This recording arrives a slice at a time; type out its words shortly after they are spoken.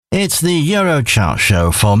It's the Eurochart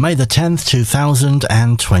show for May the 10th,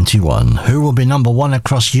 2021. Who will be number one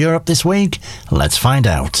across Europe this week? Let's find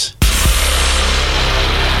out.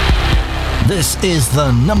 This is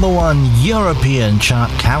the number one European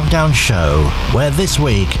chart countdown show, where this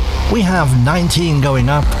week we have 19 going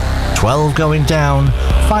up, 12 going down,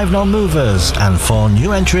 5 non-movers and 4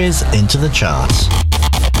 new entries into the charts.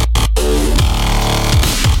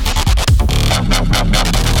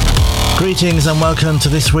 Greetings and welcome to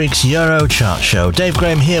this week's Eurochart show. Dave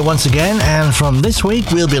Graham here once again, and from this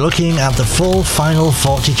week we'll be looking at the full Final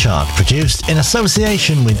 40 chart, produced in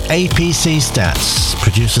association with APC Stats.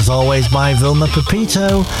 Produced as always by Vilma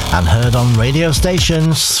Pepito and heard on radio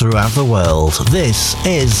stations throughout the world. This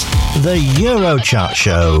is the Eurochart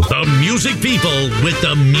show. The music people with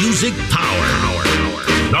the music power.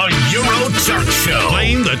 The Eurochart show.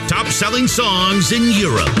 Playing the top-selling songs in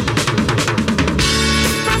Europe.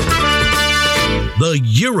 The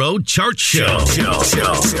Eurochart show.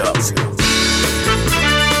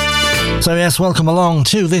 So yes, welcome along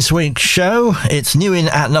to this week's show. It's new in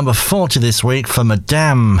at number 40 this week for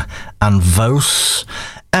Madame and Vos.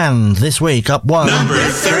 And this week up one. Number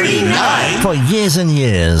 39. For Years and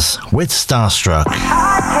Years with Starstruck.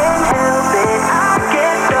 I can't help it, I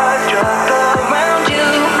get starstruck around you.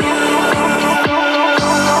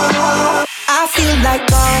 I feel like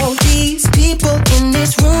all these people in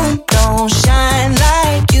this room don't shine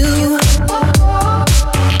like you.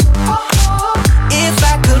 If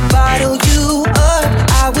I could bottle you up,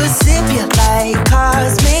 I would sip you like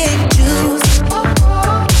cosmic juice.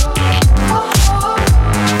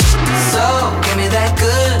 So give me that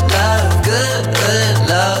good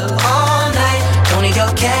love all night. Don't need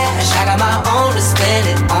your cash, I got my own to spend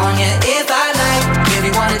it on you if I like. If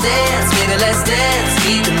you wanna dance, baby, let's dance.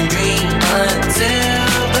 Keep them dream until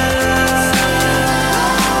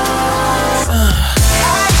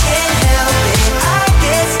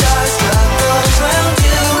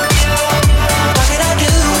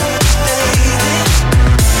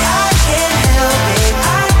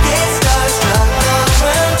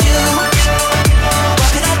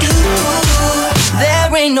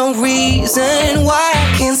ain't no reason why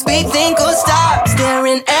I can't speak, think, or stop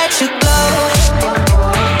staring at your glow.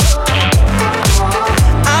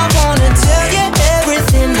 I wanna tell you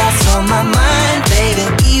everything that's on my mind, baby,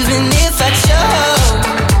 even if I chose.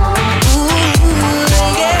 Ooh,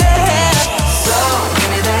 yeah. So give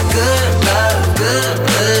me that good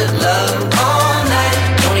love all night.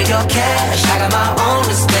 Don't need your cash, I got my own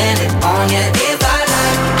to spend it on you if I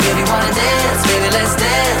like. If you wanna dance, baby, let's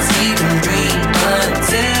dance. Keep them dream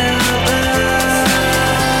until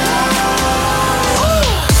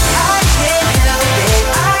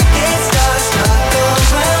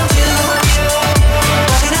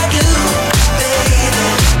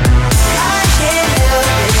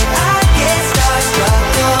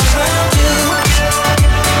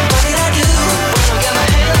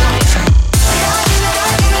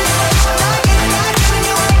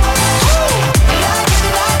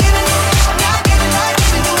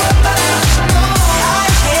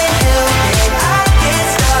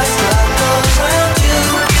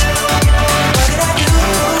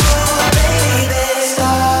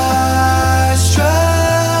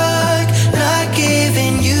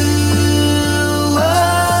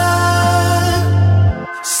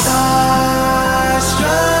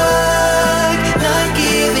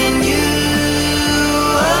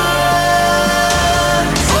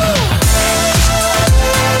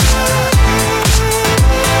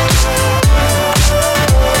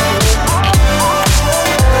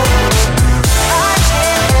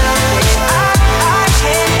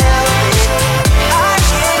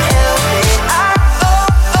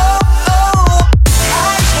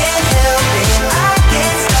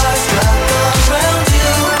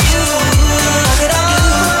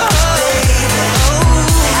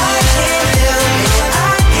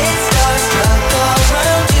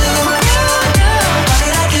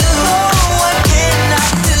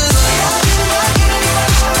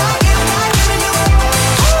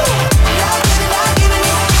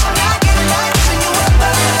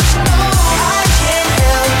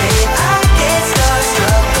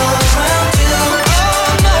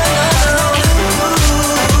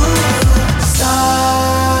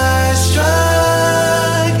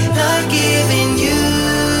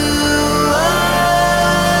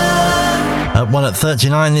One at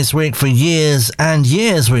 39 this week for Years and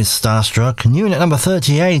Years with Starstruck. New in at number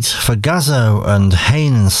 38 for Gazzo and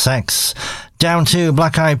Hain and Sex. Down to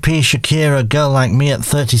Black Eyed Peas, Shakira, Girl Like Me at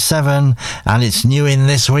 37. And it's new in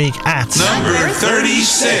this week at number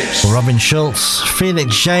 36. Robin Schulz,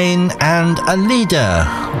 Felix Jane and Alida.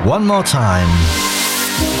 One more time.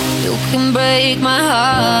 can break my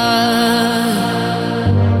heart,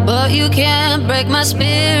 but you can't break my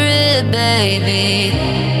spirit, baby.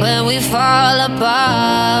 When we fall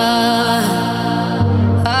apart,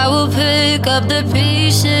 I will pick up the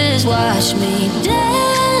pieces. Watch me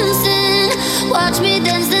dancing, watch me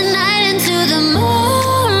dance the night into the morning.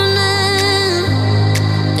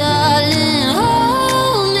 Darling,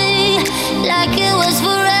 hold me like it was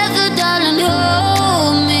forever, darling,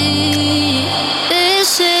 hold me.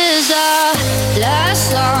 This is our last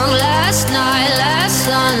song, last night, last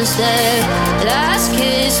sunset, last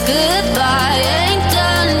kiss, goodbye, ain't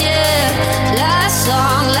done yet. Last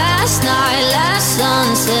song, last night, last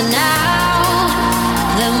sunset, now,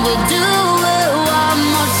 then we'll do it one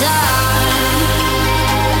more time.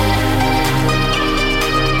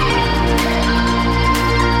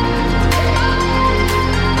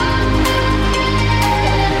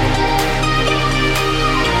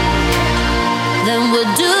 Then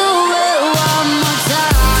we'll do it one more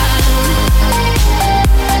time.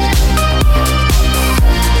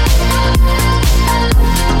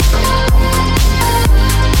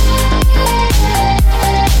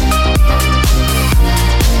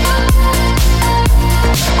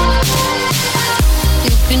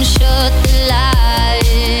 You can shut the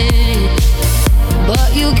light, but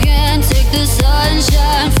you can't take the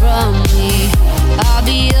sunshine from me. I'll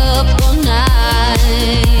be up all night,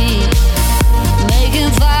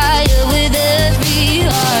 making fire with every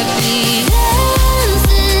heartbeat.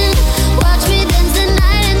 Dancing, watch me dance the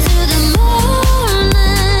night into the morning.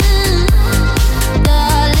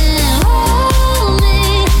 Darling, hold me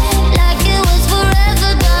like it was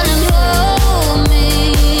forever, darling, hold me.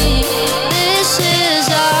 This is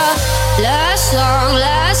our last song,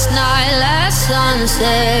 last night, last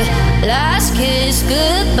sunset, last kiss,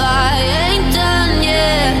 goodbye, ain't done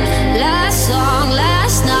yet. Last song,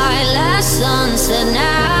 last night, last sunset,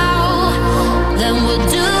 now, then we'll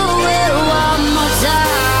do it one more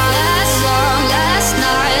time. Last song, last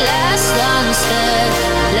night, last sunset,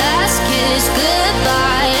 last kiss,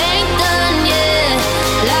 goodbye, ain't done yet.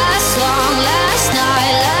 Last song, last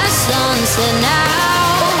night, last sunset,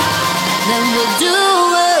 now, then we'll do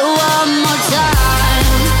it one more time. Then we'll do it one more time. Then we'll do it one more time.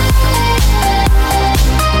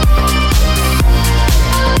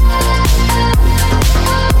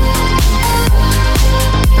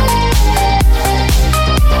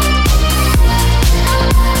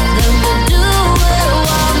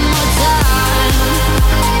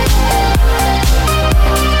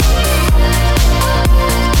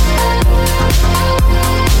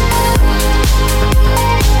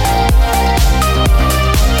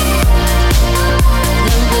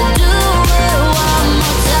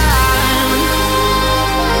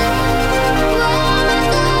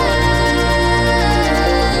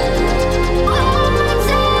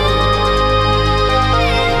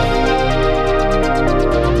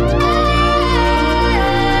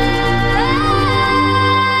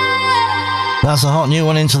 That's a hot new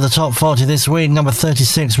one into the top 40 this week. Number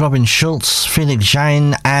 36, Robin Schulz, Felix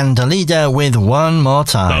Jaehn, and Alida with One More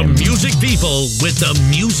The Time. music people with the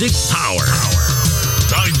music power.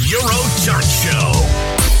 The Euro Chart Show.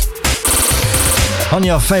 On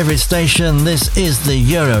your favourite station, this is the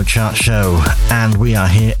Euro Chart Show, and we are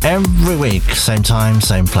here every week, same time,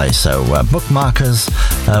 same place. So bookmark us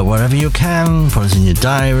wherever you can, put us in your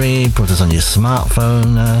diary, put us on your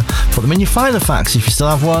smartphone, put them in your Filofax if you still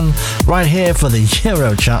have one, right here for the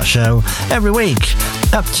Euro Chart Show every week.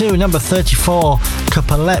 Up to number 34,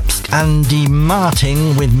 Kapalepsk Andy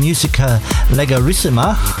Martin with Musica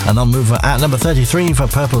Legarissima, and on mover at number 33 for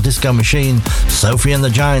Purple Disco Machine, Sophie and the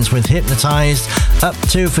Giants with Hypnotized. Up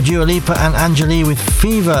 2 for Dua Lipa and Angeli with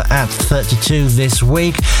Fever at 32 this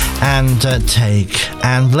week. And Take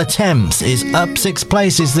and Le Temps is up 6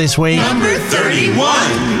 places this week. Number 31.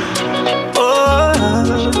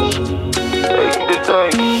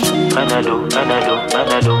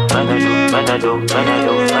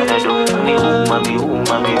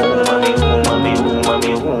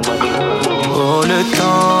 Oh,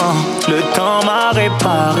 le temps m'a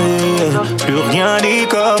réparé. Plus rien n'est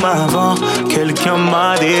comme avant. Quelqu'un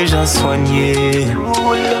m'a déjà soigné.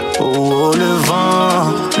 Oh, le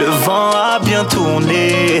vent a bien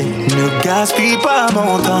tourné. Ne gaspille pas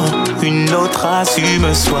mon temps. Une autre a su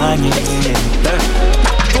me soigner.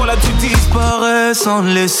 Toi là tu disparais sans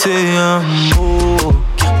laisser un mot.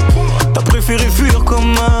 T'as préféré fuir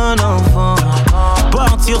comme un enfant,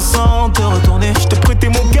 partir sans te retourner. Je t'ai prêté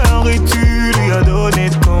mon cœur et tu lui as donné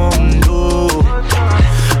ton dos.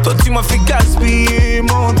 Toi tu m'as fait gaspiller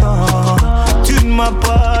mon temps. Tu ne m'as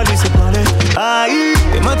pas laissé parler. Aïe.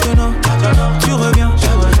 Et maintenant tu reviens.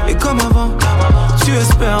 Et comme avant tu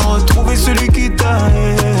espères retrouver celui qui t'a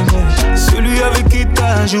aimé.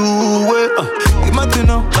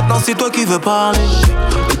 c'est toi qui veux parler.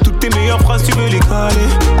 Et toutes tes meilleures phrases, tu veux les caler.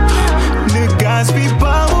 Ne gaspille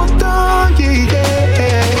pas mon temps, yeah,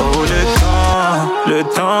 yeah. Oh, le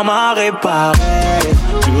temps m'a réparé.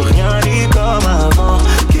 Plus rien n'est comme avant.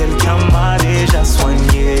 Quelqu'un m'a déjà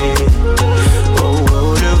soigné. Oh,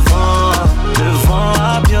 oh, le vent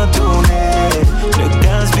a bien tourné. Ne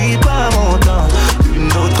gaspille pas mon temps. Une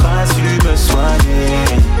autre a su me soigner.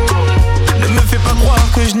 Ne me fais pas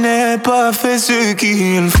croire que je n'ai pas fait ce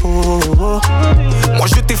qu'il faut. Moi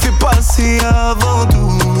je t'ai fait passer avant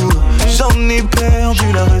tout. J'en ai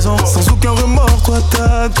perdu la raison. Sans aucun remords, toi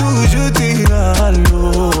t'as tout jeté à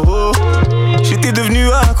l'eau. J'étais devenu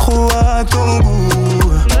accro à ton goût.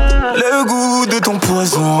 Le goût de ton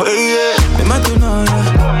poison, hey, yeah. Mais maintenant,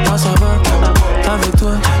 yeah, moi ça va. Avec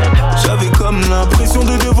toi, j'avais comme l'impression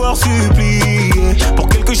de devoir supplier pour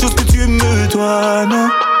quelque chose que tu me dois, non.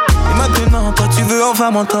 Et maintenant, toi tu veux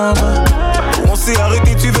enfin m'entendre. On s'est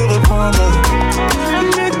arrêté, tu veux reprendre.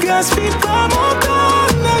 Ne gaspille pas mon temps,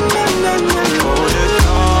 oh,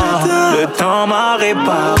 le temps m'a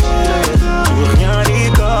réparé. Plus rien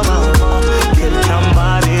n'est comme avant. Quelqu'un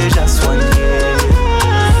m'a déjà soigné.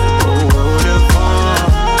 Oh, oh,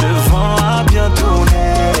 le vent a bien tourné.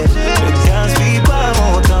 Ne gaspille pas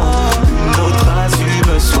mon temps. Une autre a su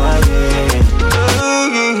me soigner.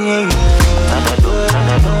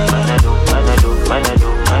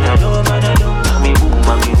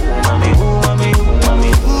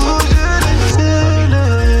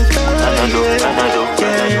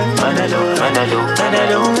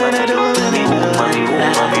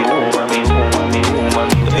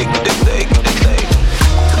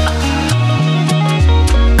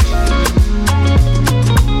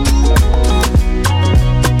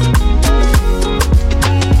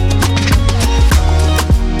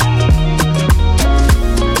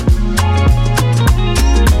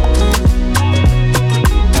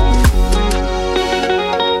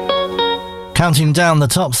 Counting down the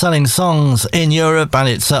top-selling songs in Europe, and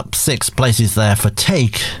it's up 6 places there for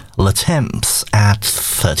Take Le Temps at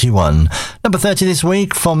 31. Number 30 this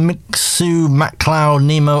week from Mixu, MacLeod,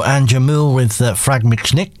 Nemo and Jamul with Frag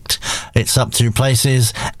mich nicht. It's up 2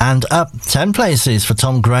 places, and up 10 places for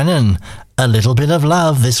Tom Grennan. A Little Bit of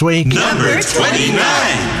Love this week. Number 29.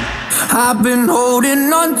 I've been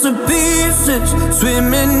holding on to pieces,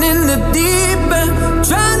 swimming in the deep end,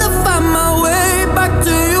 trying to find my way back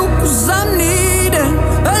to you, 'cause I'm needing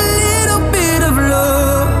a little bit of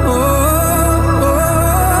love,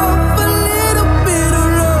 a little bit of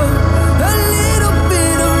love, a little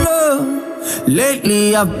bit of love.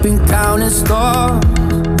 Lately I've been counting stars,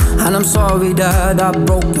 and I'm sorry that I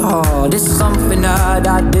broke your heart. It's something that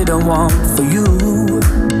I didn't want for you,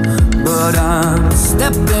 but I'm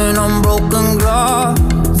stepping on broken glass,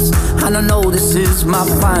 and I know this is my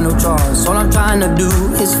final choice. All I'm trying to do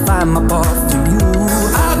is find my path to you.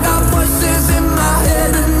 I got voices in my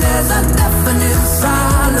head and there's a definite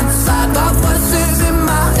silence. I got voices in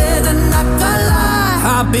my head and I can't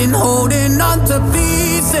lie. I've been holding on to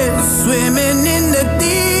pieces, swimming in the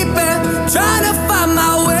deep end, trying to find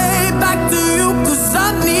my way back to you, 'cause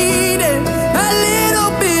I'm needing a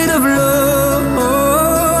little bit of love.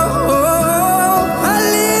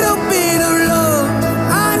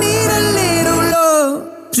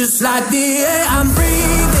 Just like the air I'm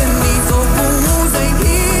breathing, these open wounds ain't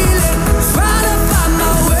healing. Trying to find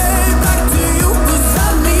my way back to you, 'cause I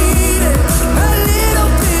need it. A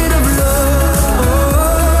little bit of love,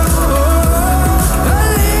 a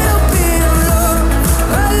little bit of love,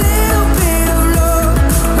 a little bit of love,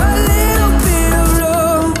 a little bit of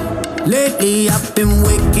love. Lately I've been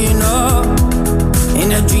waking up in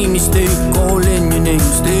a dreamy state, calling your name,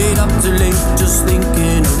 stayed up too late, just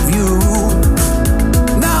thinking of you.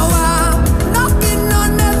 Now I'm knocking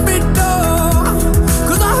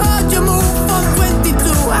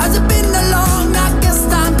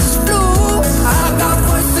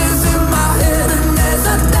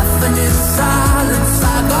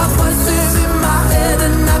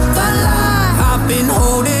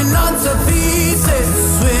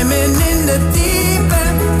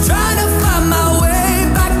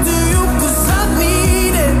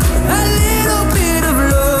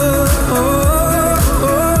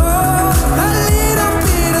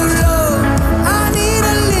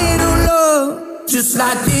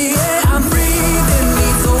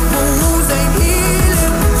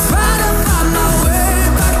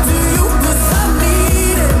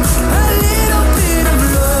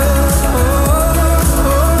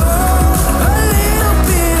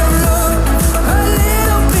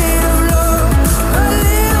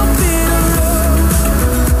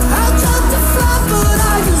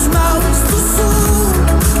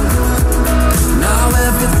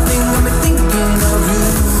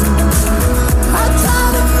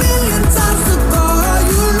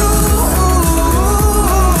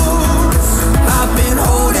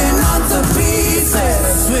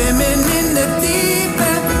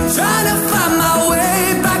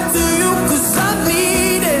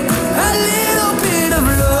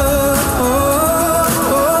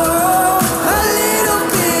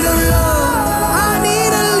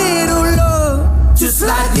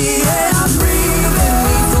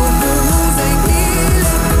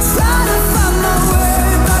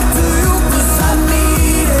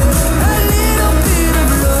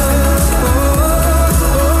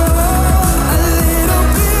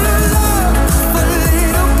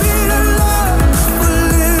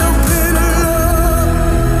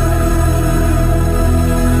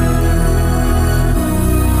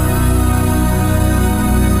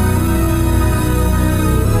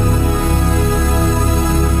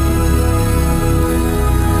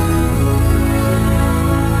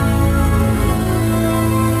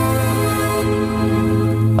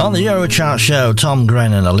On the Eurochart show, Tom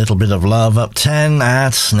Grennan, A Little Bit of Love, up 10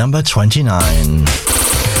 at number 29.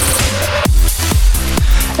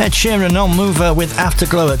 Ed Sheeran, Non-Mover with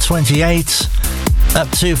Afterglow at 28.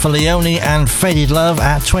 Up 2 for Leone and Faded Love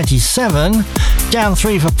at 27. Down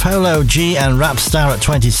 3 for Polo G and Rapstar at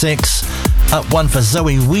 26. Up 1 for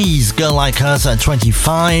Zoe Wee's Girl Like Us at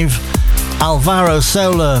 25. Alvaro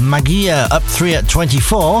Soler, Magia, up 3 at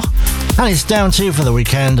 24. And it's down 2 for The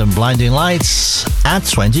Weeknd and Blinding Lights at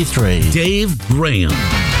 23. Dave Graham,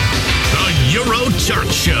 The Euro Chart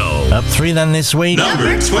Show. Up 3 then this week.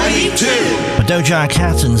 Number 22. For Doja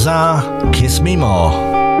Cat and Zar, Kiss Me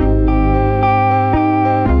More.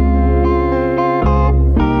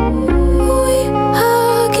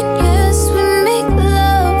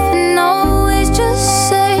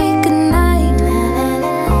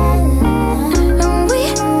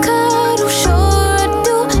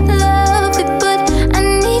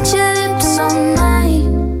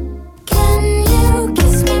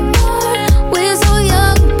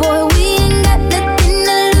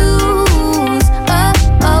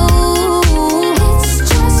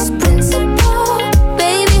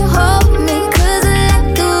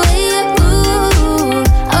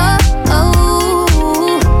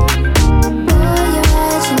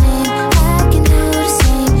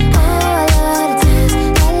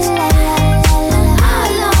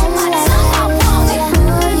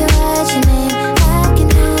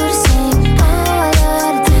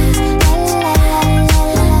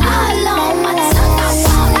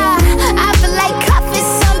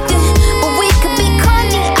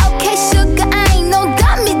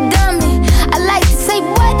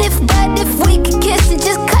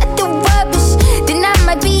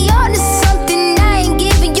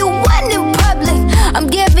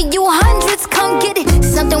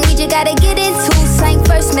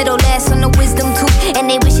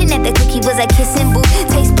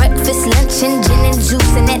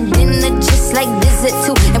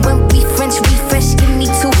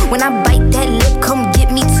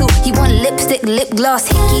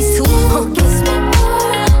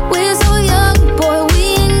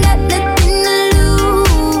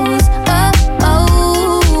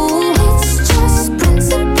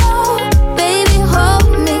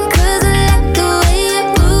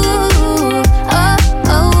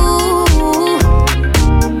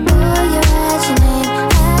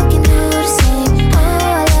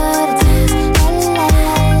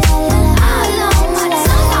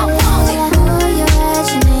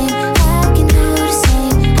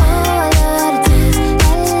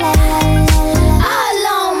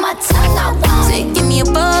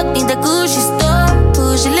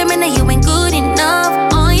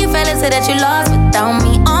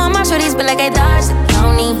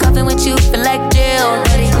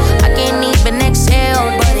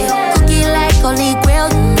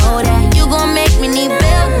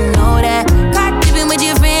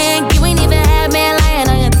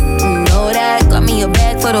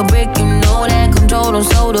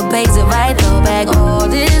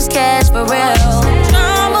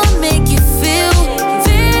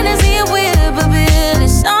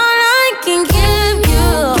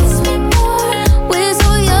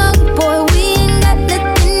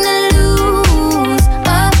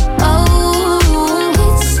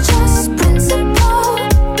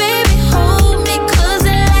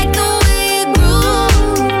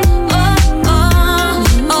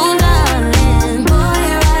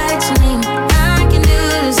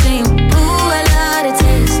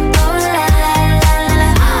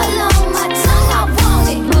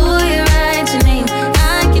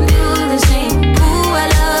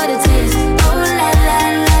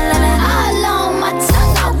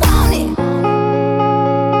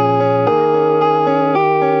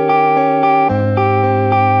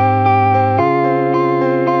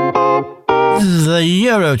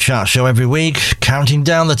 Chart show every week, counting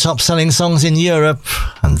down the top selling songs in Europe,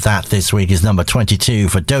 and that this week is number 22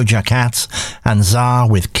 for Doja Cat and Zar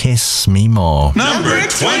with Kiss Me More. Number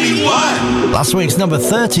 21. Last week's number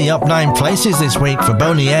 30, up 9 places this week for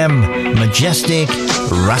Boney M, Majestic,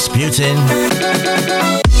 Rasputin.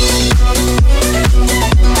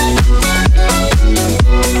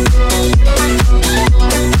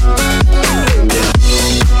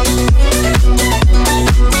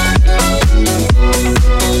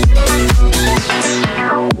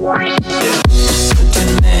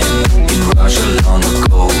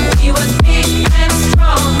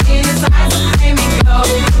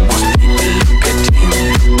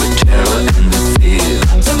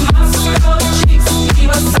 He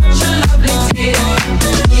was such a lovely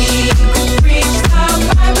kid.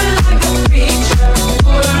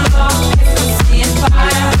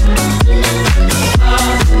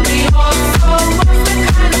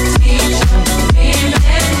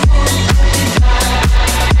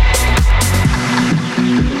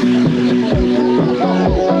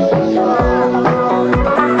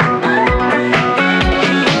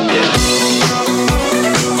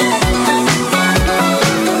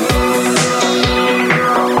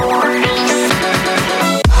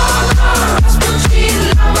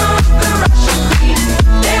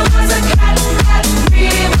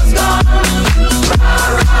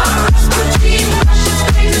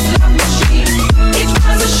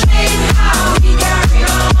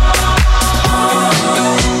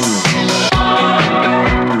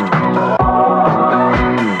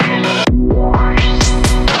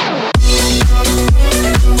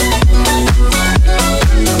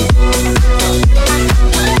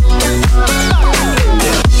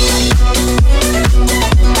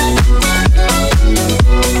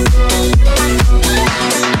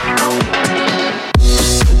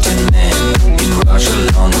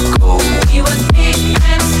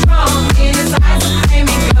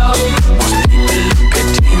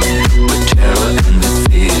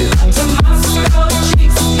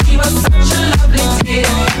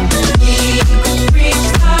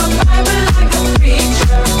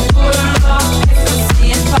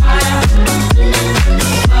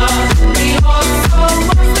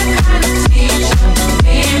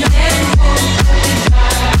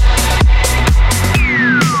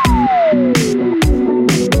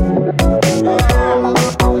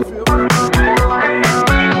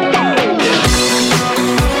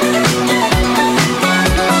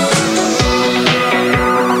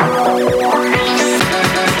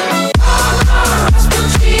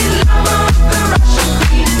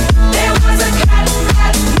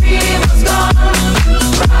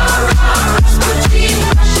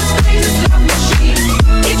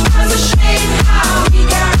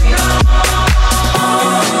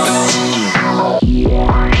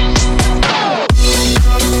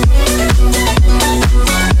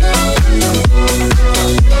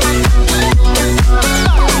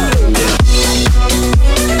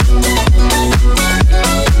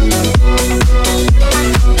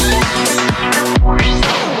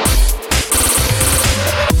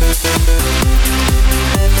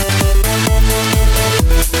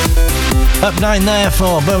 Up 9 there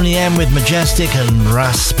for Boney M with Majestic and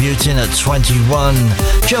Rasputin at 21.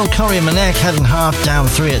 Joel Corey and Manek heading half down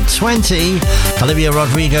 3 at 20. Olivia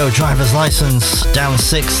Rodrigo, Driver's License, down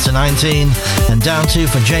 6 to 19. And down 2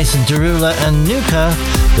 for Jason Derulo and Nuka,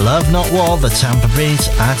 Love Not War, the Tampa Beat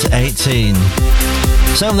at 18.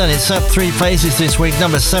 So then it's up 3 places this week.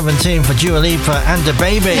 Number 17 for Dua Lipa and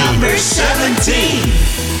DaBaby. Number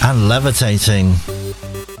 17. And Levitating.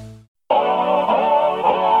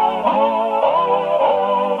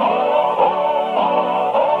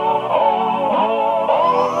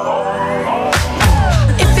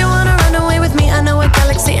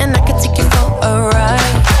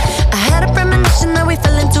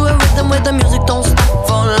 Where the music don't stop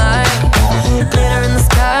for life. Glitter in the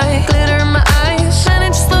sky, glitter in my eyes,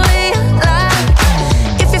 shining just the way I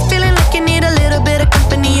like. If you're feeling like you need a little bit of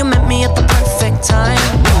company, you met me at the perfect time.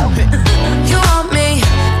 You want me,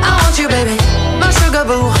 I want you, baby. My sugar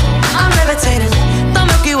boo, I'm levitating. The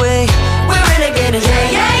Milky Way, we're renegading.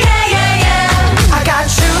 Yeah, yeah, yeah, yeah, yeah. I got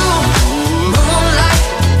you, moonlight,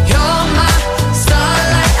 you're my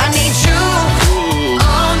starlight. I need you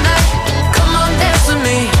all night. Come on, dance with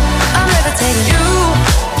me. You,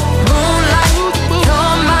 moonlight,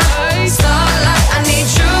 you're my starlight. I need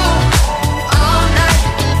you all night.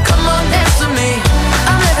 Come on, dance with me.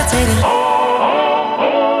 I'm levitating.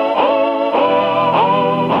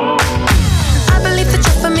 I believe that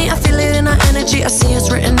you're for me. I feel it in our energy. I see it's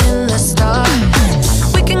written in the stars.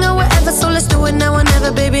 We can go wherever, so let's do it now or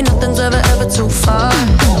never, baby. Nothing's ever too far.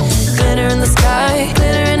 Glitter in the sky,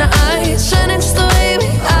 glitter in our eyes, shining just the way we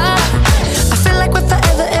are. I feel like we're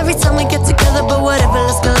forever every time we get together, but whatever,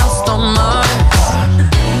 let's get lost on Mars.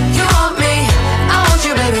 You want me, I want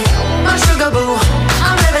you, baby. My sugar boo,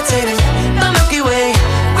 I'm levitating. The Milky Way,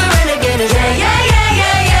 we're renegading. Yeah, yeah, yeah,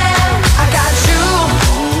 yeah, yeah. I got you,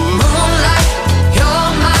 moonlight,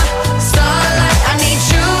 you're my starlight. I need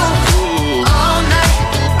you all night.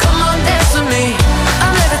 Come on, dance with me.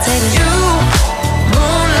 I'm levitating. You,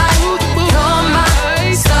 moonlight, you're my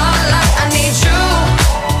starlight. I need you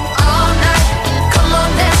all night. Come on,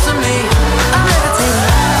 dance with me. I'm levitating.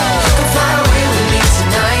 You can fly away with me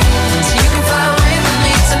tonight. So you can fly away with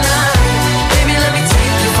me tonight. Baby, let me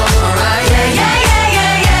take you for a ride. Yeah, yeah, yeah,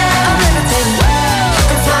 yeah, yeah. I'm levitating. You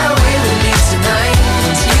can fly away with me tonight.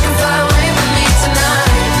 So you can fly away with me tonight.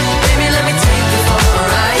 Baby, let me take you for a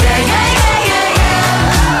ride. Yeah, yeah, yeah, yeah,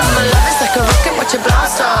 yeah. My love is like a rocket, watch it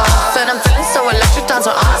blast off. And I'm feeling so electric, dance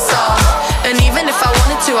on our off. And even if I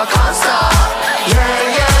wanted to, I can't stop. Yeah,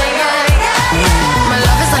 yeah, yeah, yeah. My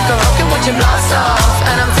love is like a rocket, watch it blast off.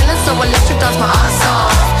 And I'm feeling so electric, dance my ass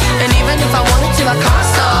off. And even if I wanted to, I can't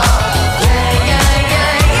stop. Yeah, yeah,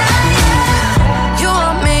 yeah, yeah. You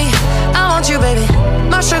want me, I want you, baby.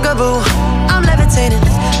 My sugar boo, I'm levitating.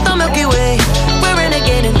 The Milky Way, we're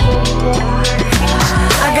renegading.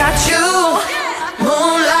 I got you,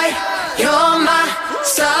 moonlight, you're my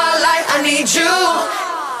starlight. I need you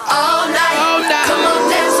all night. Come on,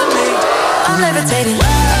 dance with me. I'm levitating.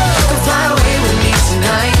 You can fly away with me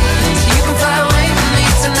tonight. So you can fly away with me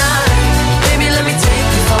tonight. Baby, let me take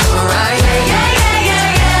you for a ride. Yeah, yeah, yeah,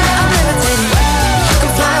 yeah, yeah. I'm levitating. You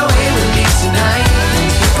can fly away with me tonight.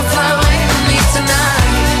 You can fly away with me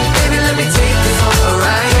tonight. Baby, let me take you for a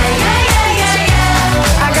ride. Yeah, yeah, yeah, yeah,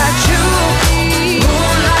 yeah. I got you,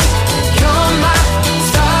 moonlight, you're my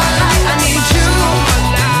starlight. I need you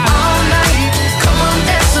all night. Come on,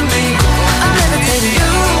 dance with me. I'm levitating.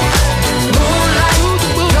 You, moonlight,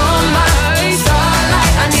 you're my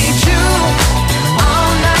starlight. I need you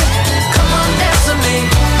all night. Come on, dance with me.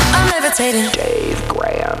 I'm levitating. Dave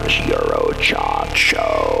Graham's Euro Chart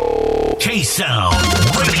Show. K-Sound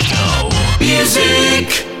Radio.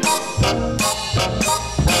 Music.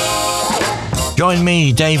 Join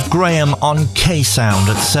me, Dave Graham, on K-Sound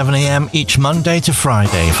at 7 a.m. each Monday to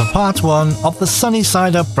Friday for part 1 of the Sunny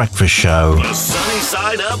Side Up Breakfast Show. The Sunny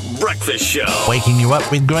Side Up Breakfast Show. Waking you up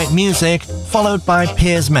with great music, followed by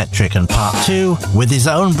Piers Metric and part 2 with his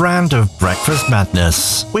own brand of breakfast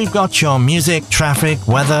madness. We've got your music, traffic,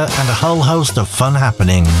 weather, and a whole host of fun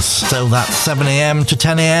happenings. So that's 7 a.m. to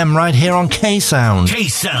 10 a.m. right here on K-Sound.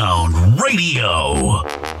 K-Sound Radio.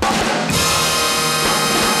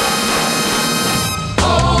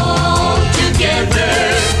 Together.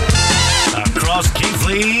 Across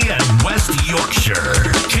Keighley and West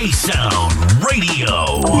Yorkshire. K-Sound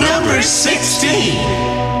Radio. Number 16.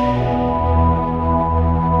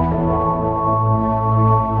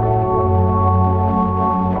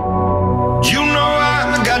 You know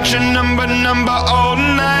I got your number all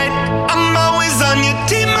night. I'm always on your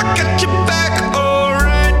team, I got your back,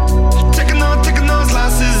 alright. Taking those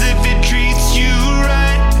losses if it treats you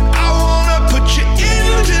right. I wanna put you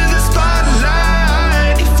into the spotlight.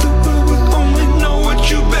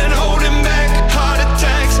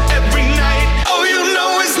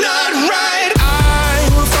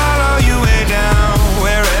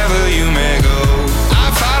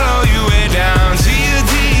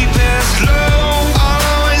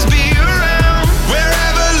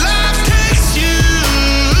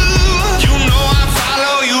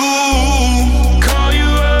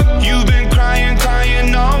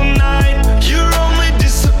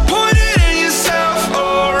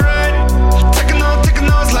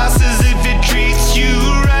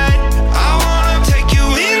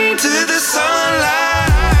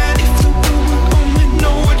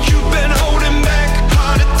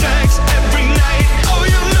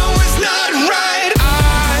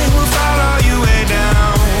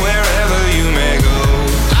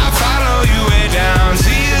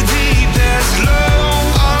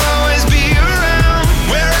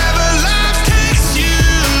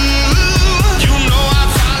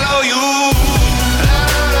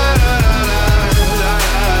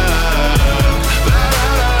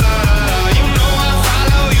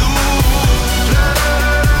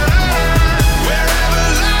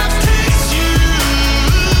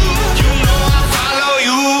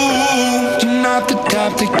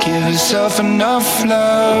 to give herself enough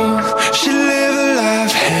love. She live a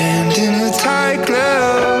life hand in a tight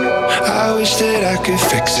glove. I wish that I could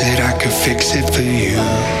fix it for you.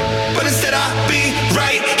 But instead I'll be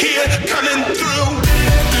right here coming through.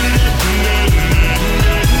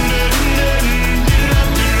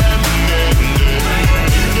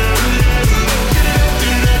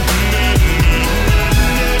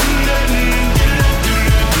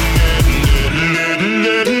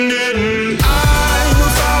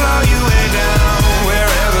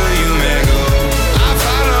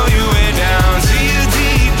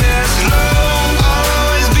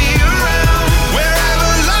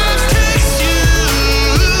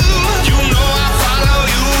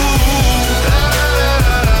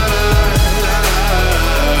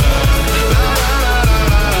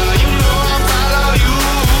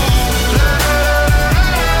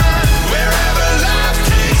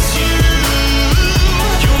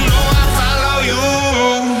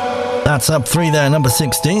 That's up 3 there, number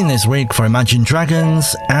 16 this week for Imagine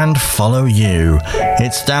Dragons and Follow You.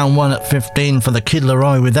 It's down 1 at 15 for the Kid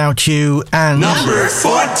Laroi, Without You, and number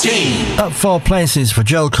 14. Up 4 places for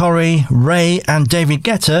Joel Corry, Ray and David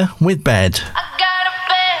Guetta with Bed.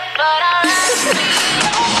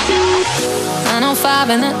 9:05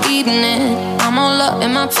 in the evening, I'm all up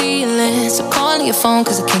in my feelings. So call your phone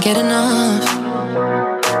cause I can't get enough.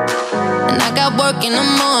 And I got work in the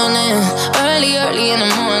morning, early in the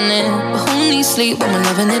morning. But who needs sleep when we're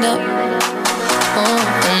living it up? Oh,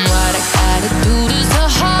 and what I gotta do this the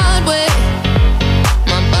hard way.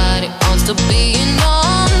 My body wants to be in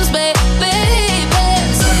arms, baby.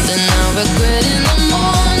 Something I regret in the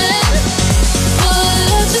morning. But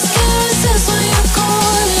love just can't resist when you're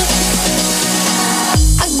calling.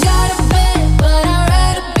 I got a bed, but I'd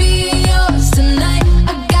rather be yours tonight.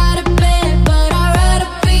 I got a bed, but I'd rather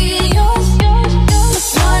be yours. That's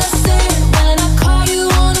what I said when I call you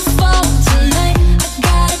on the phone tonight. I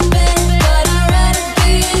got a bed, but I'd rather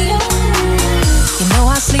be yours. You know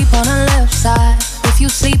I sleep on the left side. If you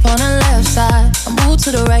sleep on the left side, I move to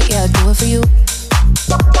the right, yeah, I do it for you.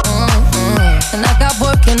 And I got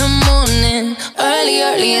work in the morning, early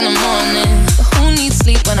in the morning. But who needs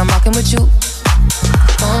sleep when I'm rocking with you?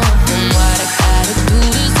 And what I gotta do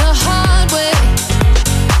this the hard way.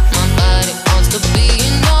 My body wants to be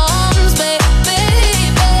in arms, baby.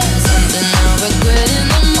 Something I regret in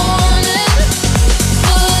the morning.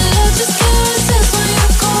 But love just can't resist when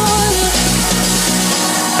you're calling.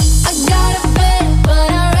 I got a bed, but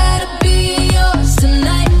I'd rather be yours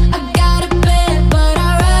tonight. I got a bed, but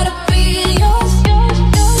I'd rather be yours.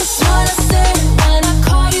 That's what I said when I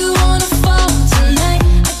call you on the phone tonight.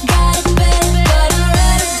 I got a bed, but I'd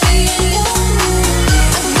rather be yours.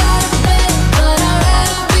 I got a bed, but I'd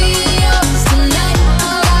rather be yours tonight. I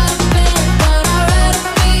got a bed, but I'd rather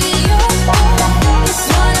be yours. That's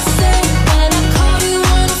what I said when I call you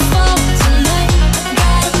on the phone tonight. I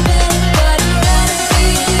got a bed, but I'd rather be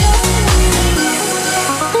yours.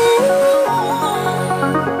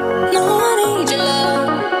 No, I need your love.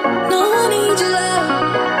 No, I need your love.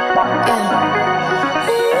 Yeah.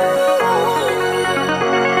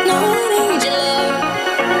 No, I need your love.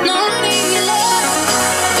 No, I need your love.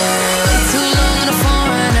 Way too long on the phone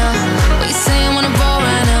right now. What you saying wanna roll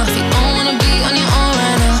right now? If you don't wanna be on your own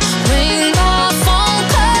right now, ring my phone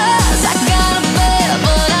 'cause I got a bed,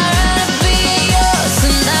 but I'd rather be yours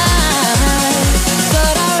tonight.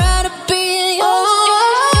 But I'd rather be yours.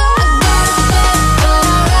 I got a bed, but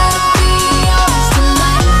I'd rather be yours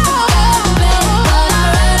tonight. I got a bed, but I'd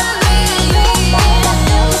rather be yours.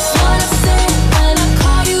 That's what I said when I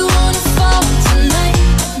call you on the phone tonight.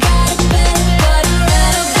 I got a bed, but I'd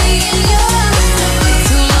rather be yours. Way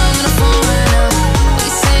too long on the phone right now. What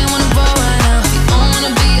you saying wanna roll right now? If you don't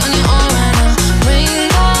wanna be on your own right now, ring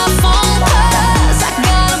my phone 'cause I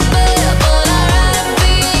got a bed, but I'd rather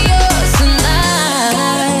be yours tonight.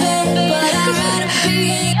 But I'd rather be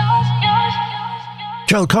yours.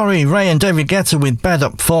 Joel Corry, Ray and David Guetta with Bed,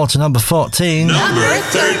 up 4 to number 14. Number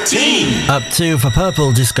 13. Up 2 for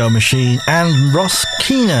Purple Disco Machine and Ross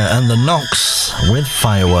Keener and the Knocks with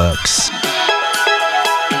Fireworks.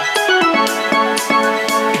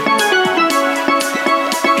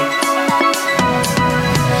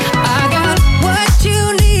 I got what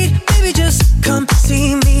you need, baby, just come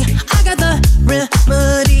see me. I got the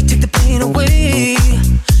remedy, take the pain away.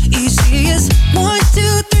 Easy as 1,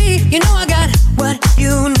 2, 3, you know I got what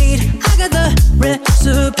you need. I got the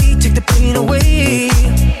recipe, take the pain away.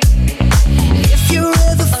 If you're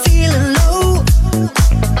ever feeling low,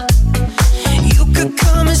 you could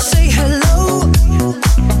come and say hello.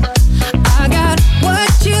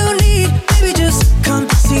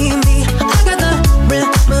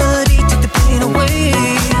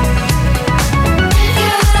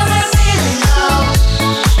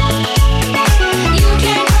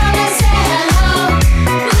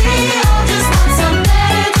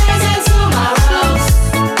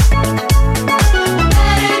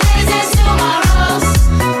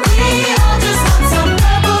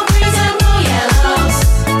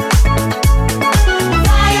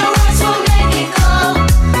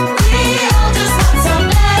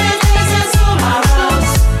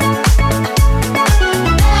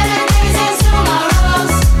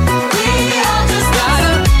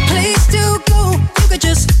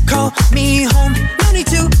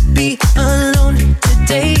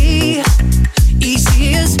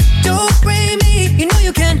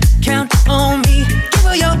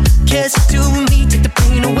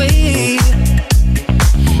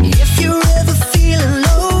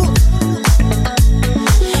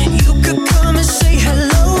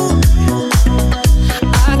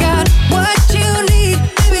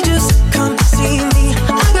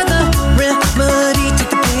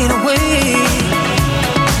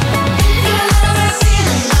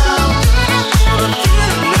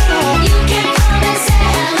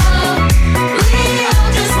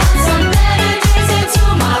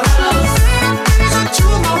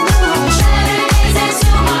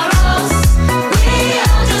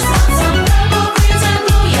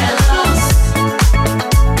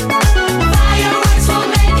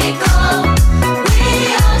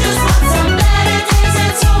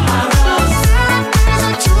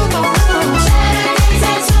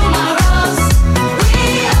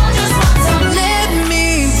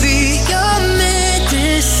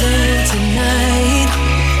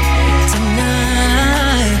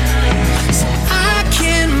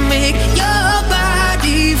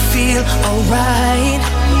 alright.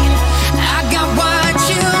 I got what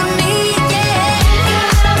you need, yeah.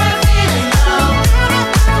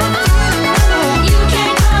 You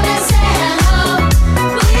can't come and say hello.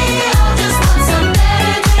 We all just want some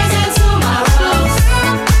better days and tomorrows.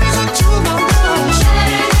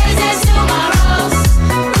 Better days and tomorrows.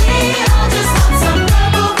 We all just want some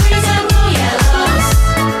purple, greens and blue yellows.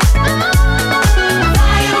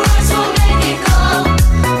 Fireworks will make it cold.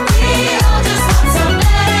 We all just want some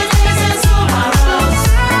better days and tomorrows.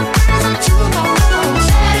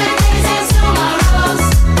 Better days and tomorrows.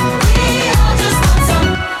 We all just want some.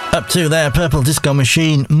 Up to their Purple Disco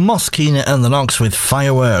Machine, Moschino and the Knocks with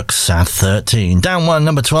Fireworks at 13. Down one,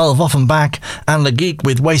 number 12, Off and Back, and The Geek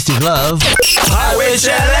with Wasted Love. Highway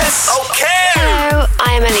jealous? Okay. Hello,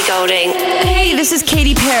 I am Ellie Goulding. Hey, this is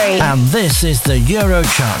Katy Perry. And this is the Euro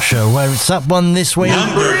Chart Show, where it's up one this week.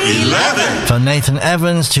 Number 11. For Nathan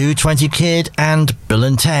Evans, 220 Kid, and Bill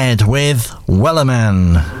and Ted with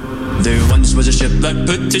Wellerman. There once was a ship that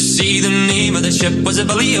put to sea. The name of the ship was a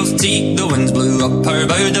Billy of Tea. The winds blew up her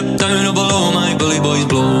bow, up down or below, my bully boys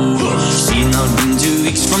blow. She'd not been 2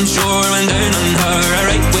 weeks from shore when down on her a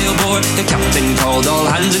right whale bore. The captain called all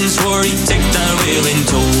hands and swore he'd take that whale in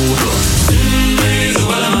tow. Soon may the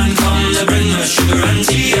Wellerman come to bring us sugar and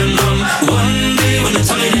tea and rum. One day when the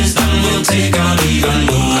time is done, we'll take our leave and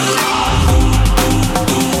go.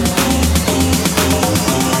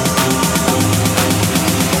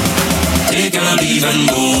 Take our leave and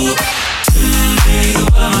go. Someday the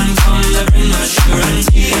Wellerman comes to bring us sugar and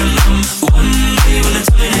tea and rum. One day when the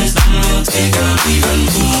time is done, we'll take our leave and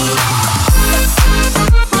go.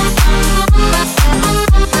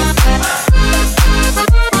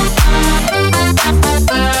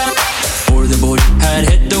 Before the boat had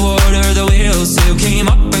hit the water, the whale sail came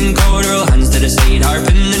up and caught her. Hands to the side,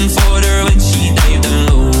 harping and fought her when she dived down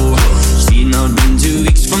low. She'd not been 2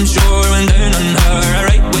 weeks from shore when down on her a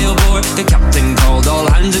right whale bore. The captain called all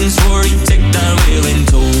hands and swore he'd take that whale in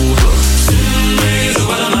tow. Soon may the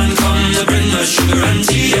Wellerman come to bring us sugar and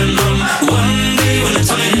tea and rum. One day when the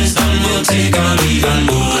time is done, we'll take our leave and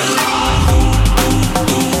go.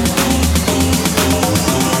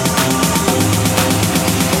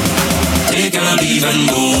 Take our leave and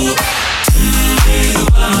go. Someday the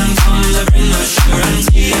Wellerman comes to bring us sugar and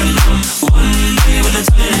tea and rum. One day when the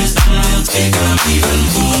time is done, we'll take our leave and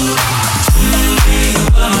go. Someday the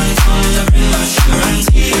Wellerman comes to bring us sugar and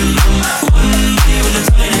tea and rum. One day when the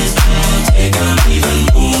time is done, we'll take our leave and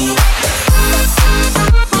go.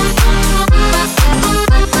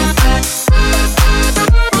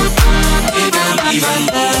 Take our leave and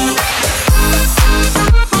go.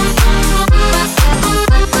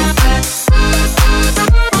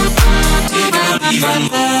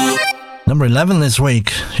 Number 11 this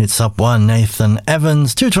week, it's up one, Nathan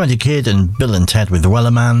Evans, 220 Kid, and Bill and Ted with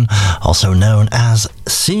Wellerman, also known as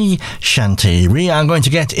Sea Shanty. We are going to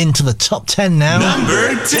get into the top 10 now.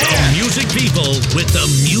 Number 10. The music people with the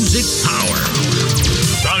music power.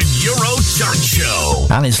 The Euro Chart Show.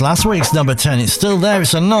 And it's last week's number 10. It's still there.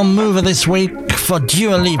 It's a non-mover this week for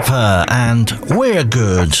Dua Lipa, and We're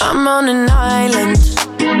Good. I'm on an island,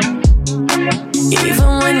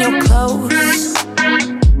 even when you're close.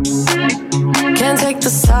 Can't take the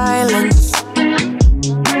silence,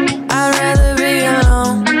 I'd rather be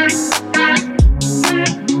alone.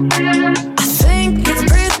 I think it's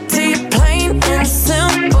pretty plain and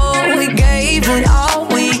simple. We gave it all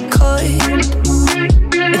we could.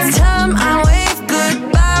 It's time I wave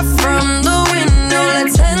goodbye from the window.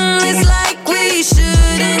 Let's end this like we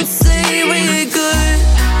shouldn't say we're good.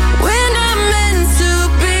 We're not meant to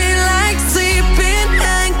be like sleeping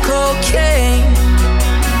and cocaine.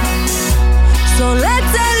 So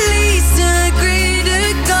let's at least agree to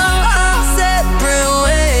go our separate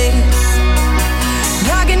ways.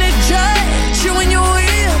 Not gonna judge you when you're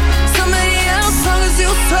with somebody else, long as you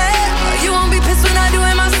swear you won't be pissed when I do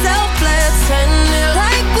it myself. Let's end it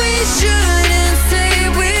like we shouldn't say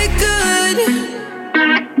we're good.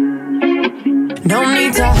 No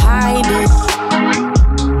need to hide it.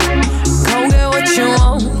 Go get what you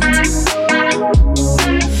want.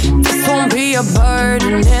 This won't be a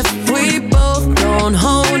burden if we both don't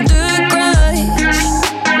hold a grudge.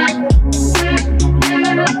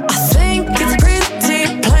 I think it's pretty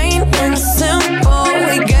plain and simple.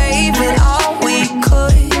 We gave it all we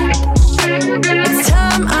could. It's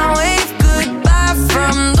time I wave goodbye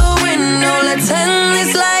from the window. Let's end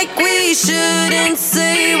this like we shouldn't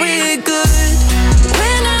say we're good.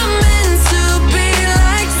 We're not meant to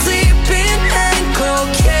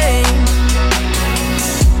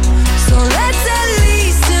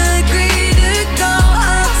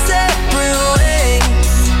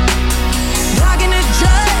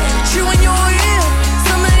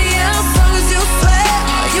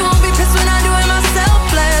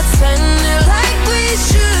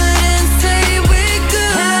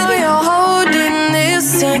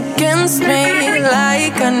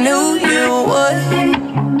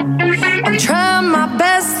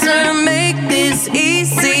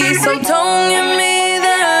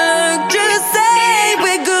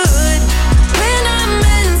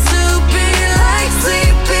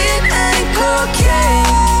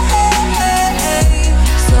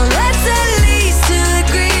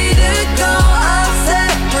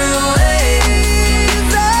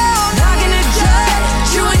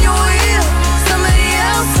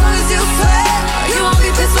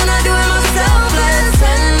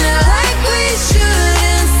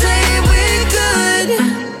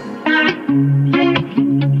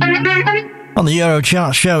On the Euro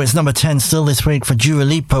Chart show, it's number 10 still this week for Dua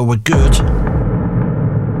Lipa, We're Good.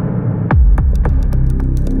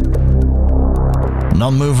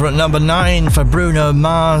 Non-mover at number 9 for Bruno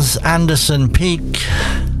Mars, Anderson Peak,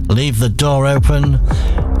 Leave the Door Open.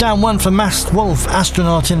 Down 1 for Masked Wolf,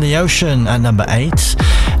 Astronaut in the Ocean at number 8.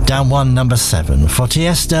 Down 1, number 7 for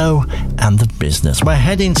Tiesto and The Business. We're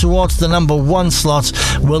heading towards the number 1 slot.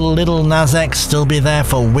 Will Lil Nas X still be there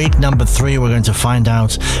for week number 3? We're going to find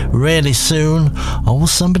out really soon. Or will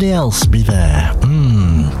somebody else be there?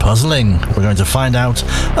 Puzzling. We're going to find out.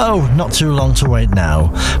 Oh, not too long to wait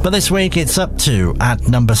now. But this week it's up to at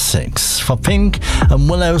number 6 for Pink and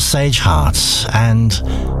Willow Sage Heart and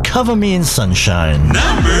Cover Me in Sunshine.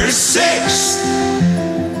 Number 6.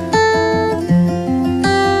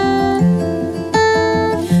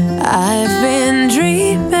 I've been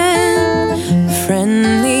dreaming,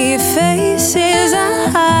 friendly faces.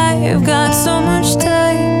 I've got so much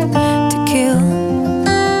time to kill.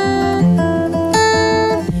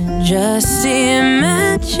 Just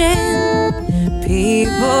imagine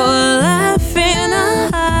people laughing.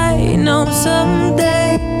 I know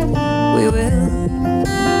someday we will.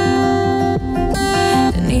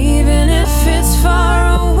 And even if it's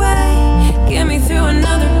far away, get me through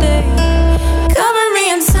another day. Cover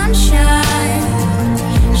me in sunshine,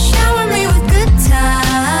 shower me with good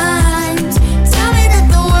times. Tell me that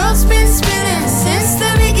the world's been spinning since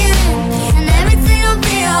the beginning, and everything will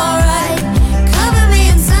be alright. Cover me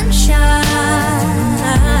in sunshine.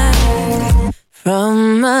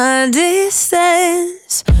 From a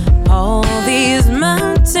distance, all these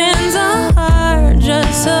mountains are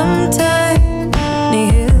just some tiny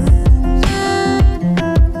hills.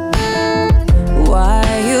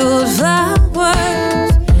 Wildflowers,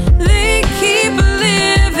 they keep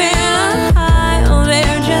living while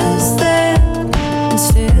they're just there and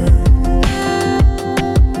still.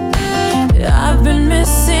 I've been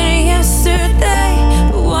missing yesterday,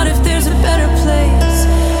 but what if there's a better place?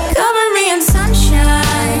 Cover me in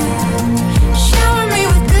sunshine, shower me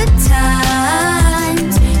with good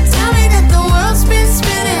times. Tell me that the world's been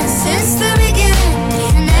spinning since the beginning,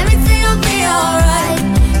 and everything will be alright.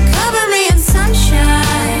 Cover me in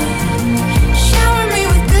sunshine, shower me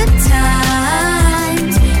with good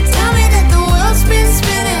times. Tell me that the world's been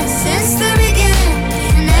spinning since the beginning,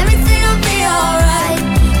 and everything will be alright.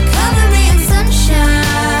 Cover me in sunshine.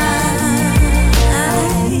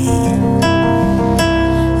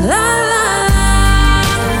 La la la,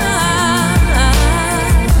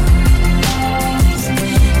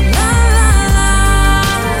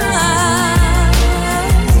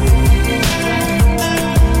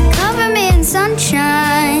 cover me in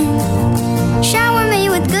sunshine, shower me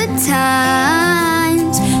with good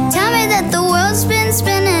times. Tell me that the world's been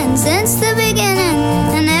spinning since the beginning,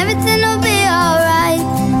 and everything will be alright.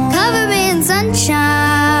 Cover me in sunshine.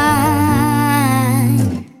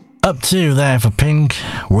 Up to there for Pink,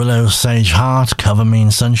 Willow Sage Heart, Cover Me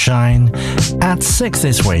in Sunshine. At 6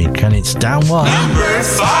 this week, and it's down 1 Number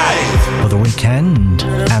 5. for The Weekend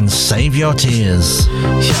and Save Your Tears.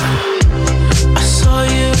 I saw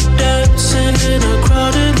you dancing in a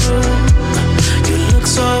crowded room. You look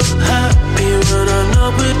so happy when I'm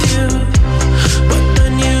not with you. But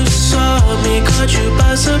then you saw me, caught you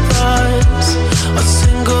by surprise. A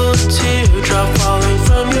single teardrop falling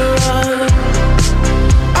from your eye.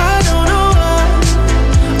 I don't know why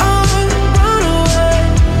I run away.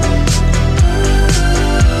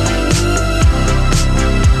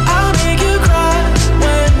 I'll make you cry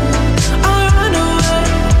when I run away.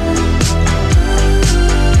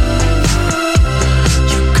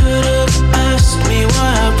 You could have asked me why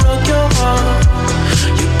I broke your heart.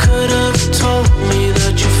 You could have told me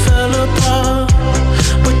that you fell apart.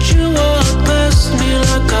 But you walked past me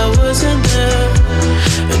like I wasn't there,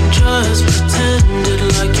 and just pretended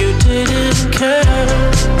like you didn't care.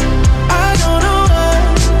 I don't know why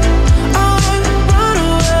I run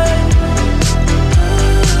away.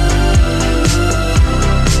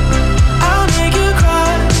 I'll make you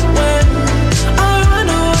cry when I run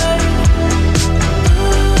away.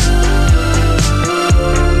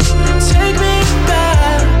 Take me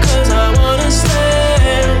back, 'cause I wanna stay.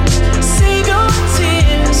 Save your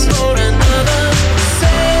tears for another.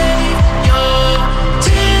 Save your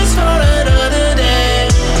tears for another day.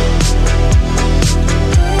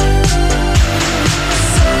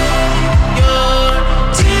 Save your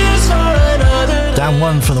tears for another day. Down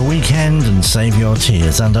 1 for The Weekend and Save Your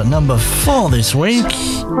Tears. And at number 4 this week,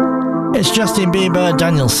 it's Justin Bieber,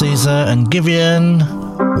 Daniel Caesar and Giveon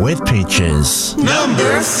with Peaches.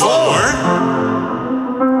 Number 4.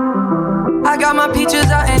 I got my peaches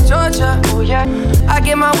out in Georgia. Oh yeah. I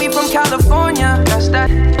get my weed from California. That's that.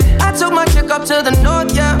 I I took my chick up to the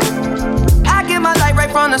north, yeah. I get my light right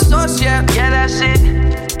from the source, yeah. Yeah, that's it.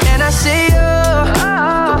 And I see you,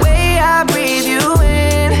 the way I breathe you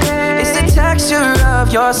in. It's the texture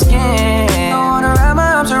of your skin. I wanna wrap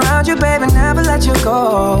my arms around you, baby, never let you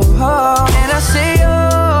go. And I see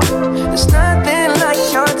you, there's nothing like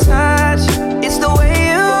your touch. It's the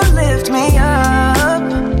way you lift me up,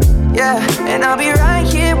 yeah. And I'll be right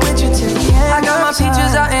here with you till the end. I got my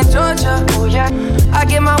peaches out in Georgia, oh yeah. I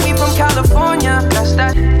get my weed from California, that's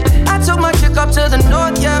that. I took my chick up to the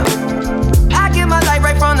north, yeah. I get my light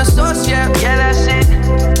right from the source, yeah. Yeah, that's it.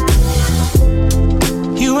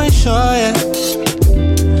 You ain't sure yet,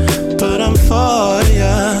 but I'm for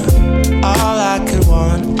ya. All I could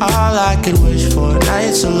want, all I could wish for.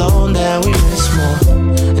 Nights alone that we miss more,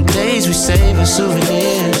 and days we save as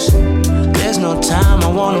souvenirs. There's no time, I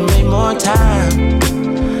wanna make more time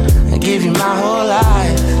and give you my whole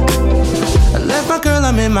life. I left my girl,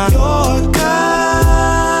 I'm in my Yorker.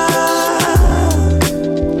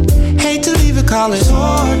 Hate to leave it, call it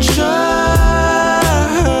torture.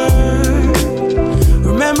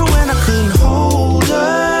 Remember when I couldn't hold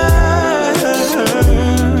her?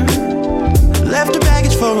 Left her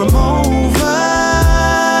baggage for a mover.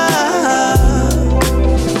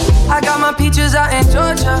 I got my peaches out in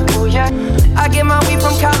Georgia, oh yeah. I get my weed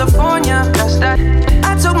from California, that's that.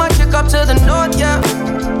 I took my chick up to the north, yeah.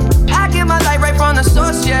 I get my light right from the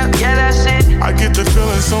source, yeah. Yeah, that's it. I get the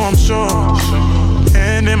feeling, so I'm sure.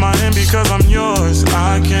 Hand in my hand because I'm yours.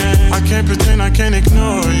 I can't pretend, I can't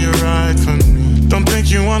ignore. You're right for me. Don't think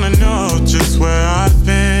you wanna know just where I've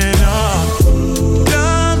been. Oh,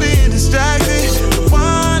 done being distracted. The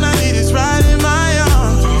one I need is right in my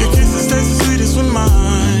arms. Your kisses taste the sweetest with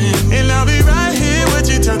mine, and I'll be right here with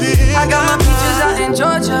you till the end. I got my peaches out in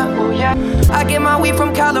Georgia, oh yeah. I get my weed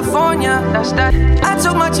from California, that's that. I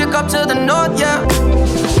took my chick up to the north, yeah.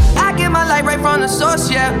 I get my light right from the source,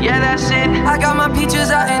 yeah. Yeah, that's it. I got my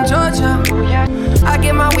peaches out in Georgia, oh yeah. I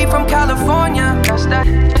get my weed from California, that's that.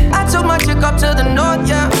 I took my chick up to the north,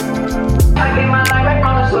 yeah. I get my light right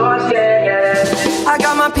from the source, yeah, yeah. I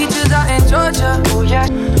got my peaches out in Georgia, oh yeah.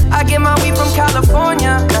 I get my weed from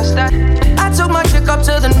California, that's that. I took my chick up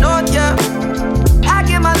to the north, yeah. I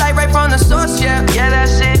get my light right from the source, yeah. Yeah,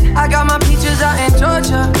 that's it. I got my peaches out in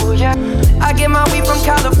Georgia, oh yeah. I get my weed from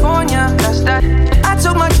California, that's that. I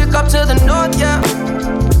took my chick up to the north, yeah.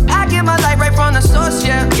 I get my light right from the source,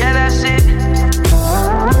 yeah. Yeah, that's it.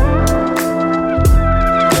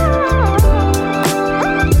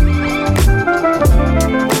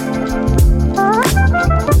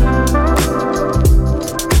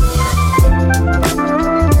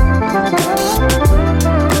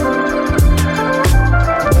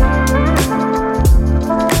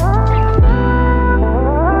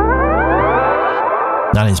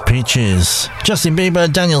 That is Peaches, Justin Bieber,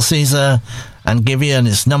 Daniel Caesar, and Giveon.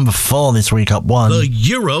 It's number 4 this week, up 1. The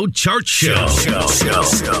Euro Chart Show.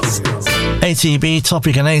 ATB,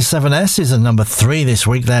 Topic and A7S is at number 3 this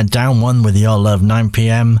week. They're down 1 with Your Love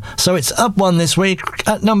 9pm. So it's up 1 this week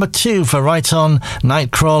at number 2 for Right On,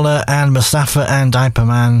 Nightcrawler, and Mustafa and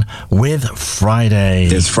Diaperman with Friday.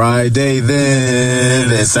 It's Friday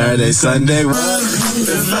then, it's Saturday, Sunday.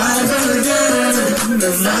 It's Friday again.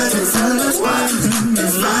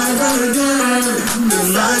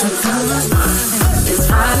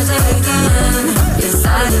 It's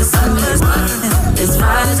Saturday, Sunday. It's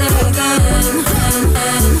Friday again.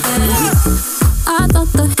 I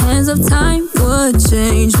thought the hands of time would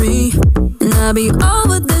change me, and I'll be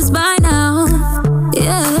over this by now.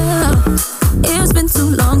 Yeah, it's been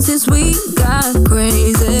too long since we got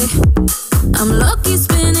crazy. I'm lucky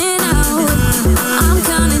spinning out. I'm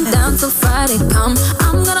counting down till Friday come.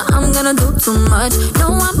 I'm gonna do too much.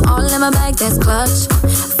 No, I'm all in my bag, that's clutch.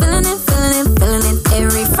 Feeling it.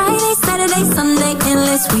 Every Friday, Saturday, Sunday,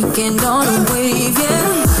 endless weekend on a wave,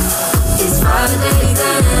 yeah. It's Friday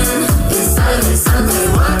then. It's Saturday, Sunday,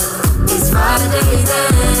 what? It's Friday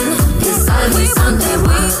then. It's Saturday, Sunday,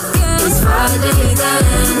 what? It's Friday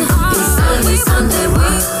then. It's Saturday, Sunday,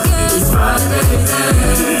 what? It's Friday then.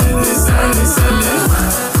 It's Saturday, Sunday, what?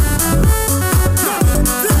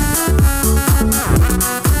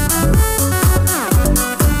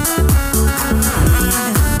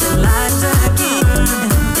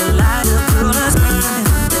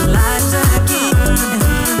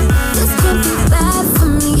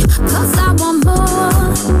 Cause I want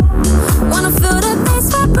more. Wanna feel the bass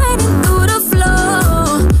vibrating through the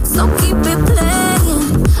floor. So keep it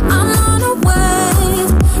playing. I'm on a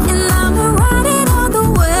wave, and I'ma ride it all the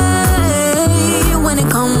way.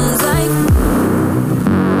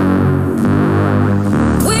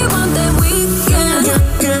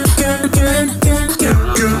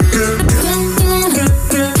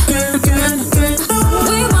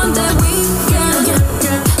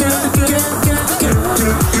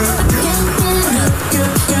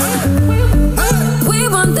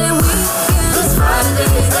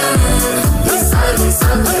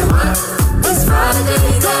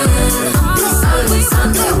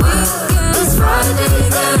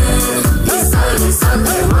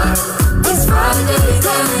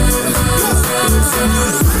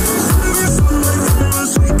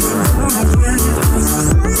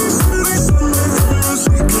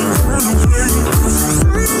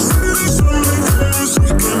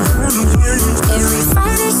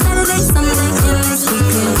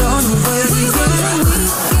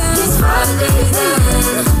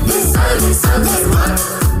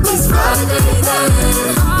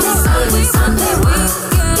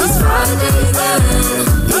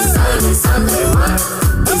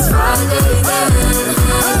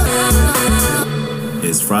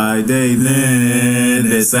 Friday then,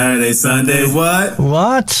 it's Saturday, Sunday, what?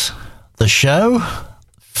 What? The show?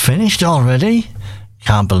 Finished already?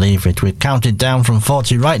 Can't believe it. We've counted down from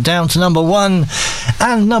 40 right down to number 1.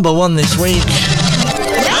 And number 1 this week...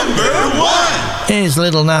 Number 1! Is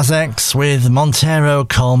Lil Nas X with Montero,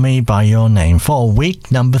 Call Me By Your Name for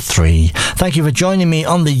week number 3. Thank you for joining me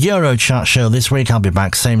on the Eurochart show this week. I'll be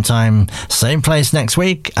back same time, same place next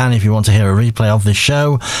week. And if you want to hear a replay of this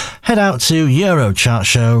show, head out to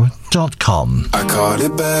eurochartshow.com. I caught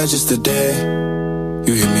it bad just today.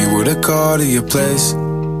 You hit me with a call to your place.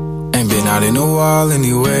 Ain't been out in a while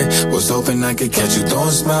anyway. Was hoping I could catch you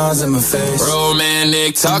throwing smiles in my face.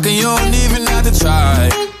 Romantic talking, you don't even have to try.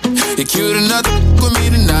 You're cute enough to with me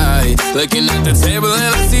tonight. Looking at the table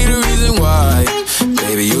and I see the reason why.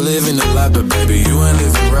 Baby, you living a lot, but baby, you ain't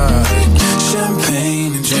living right.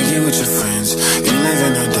 Champagne and drinking with your friends. You live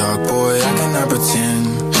in the dark, boy, I cannot pretend.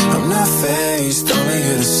 I'm not faced, only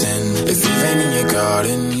here to sin. If you've been in your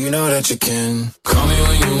garden, you know that you can. Call me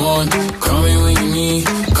when you want, call me when you need.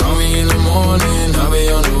 Call me in the morning, I'll be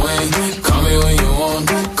on the way. Call me when you want,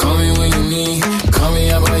 call me when you need. Call me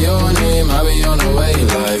out by your name, I'll be on the way.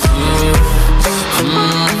 Like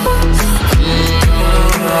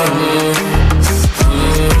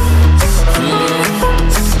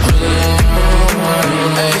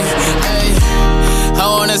I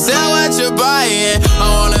wanna sell what you're buying. I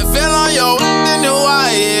wanna feel on your in the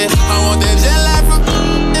wire. I want that jet lag from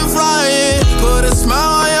and flying. Put a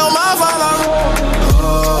smile on your mouth while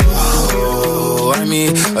I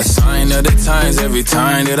mean, a sign of the times every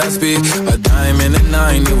time that I speak. A dime and a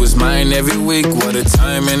 9, it was mine every week. What a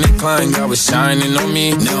time and a climb, God was shining on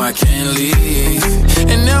me. Now I can't leave,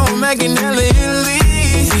 and now I'm making hella Italy.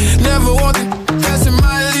 Never want the best in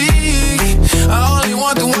my league. I only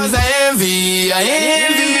want the ones I envy. I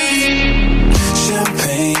envy.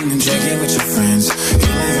 Champagne and drinking with your friends. You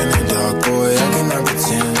live in the dark, boy, I cannot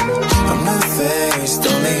pretend. I'm not faced,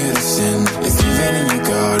 only here to sin. If you've been in your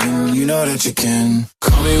garden, you know that you can.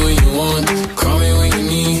 Call me when you want, call me when you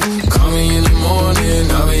need. Call me in the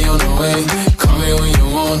morning, I'll be on the way. Call me when you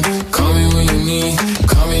want, call me when you need.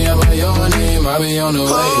 Call me out by your name, I'll be on the way.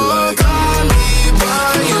 Like, call me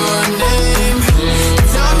by your name.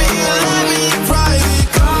 Tell me you love me in private.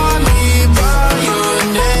 Call me by your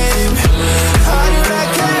name. How do I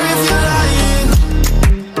care if you're lying?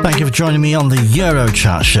 Thank you for joining me on the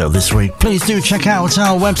Eurochart show this week. Please do check out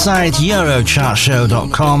our website,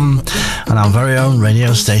 eurochartshow.com, and our very own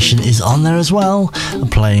radio station is on there as well,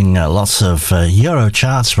 playing lots of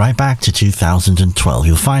Eurocharts right back to 2012.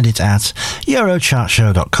 You'll find it at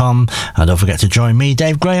eurochartshow.com, and don't forget to join me,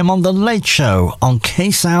 Dave Graham, on The Late Show on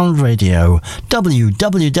K-Sound Radio,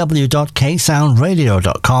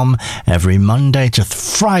 www.ksoundradio.com, every Monday to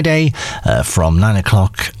Friday from 9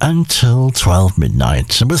 o'clock until 12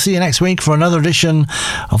 midnight. And we'll see you next week for another edition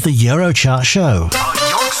of the Eurochart show.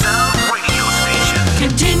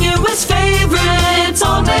 Continuous